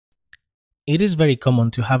It is very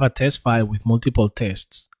common to have a test file with multiple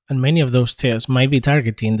tests, and many of those tests might be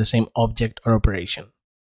targeting the same object or operation.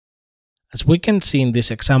 As we can see in this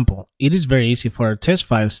example, it is very easy for our test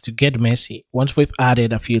files to get messy once we've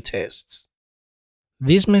added a few tests.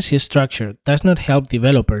 This messy structure does not help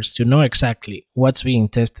developers to know exactly what's being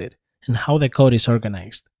tested and how the code is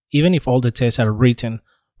organized, even if all the tests are written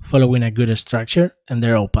following a good structure and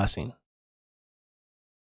they're all passing.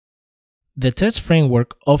 The test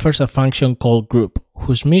framework offers a function called group,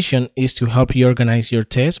 whose mission is to help you organize your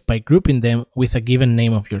tests by grouping them with a given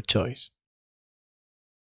name of your choice.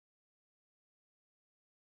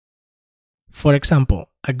 For example,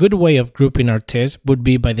 a good way of grouping our tests would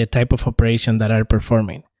be by the type of operation that are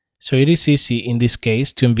performing, so it is easy in this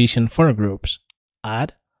case to envision 4 groups: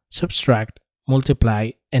 add, subtract,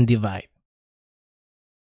 multiply, and divide.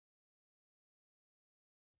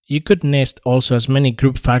 You could nest also as many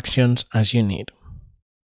group functions as you need.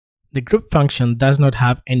 The group function does not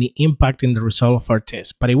have any impact in the result of our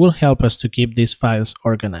test, but it will help us to keep these files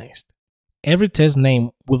organized. Every test name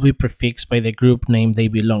will be prefixed by the group name they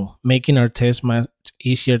belong, making our test much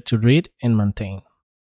easier to read and maintain.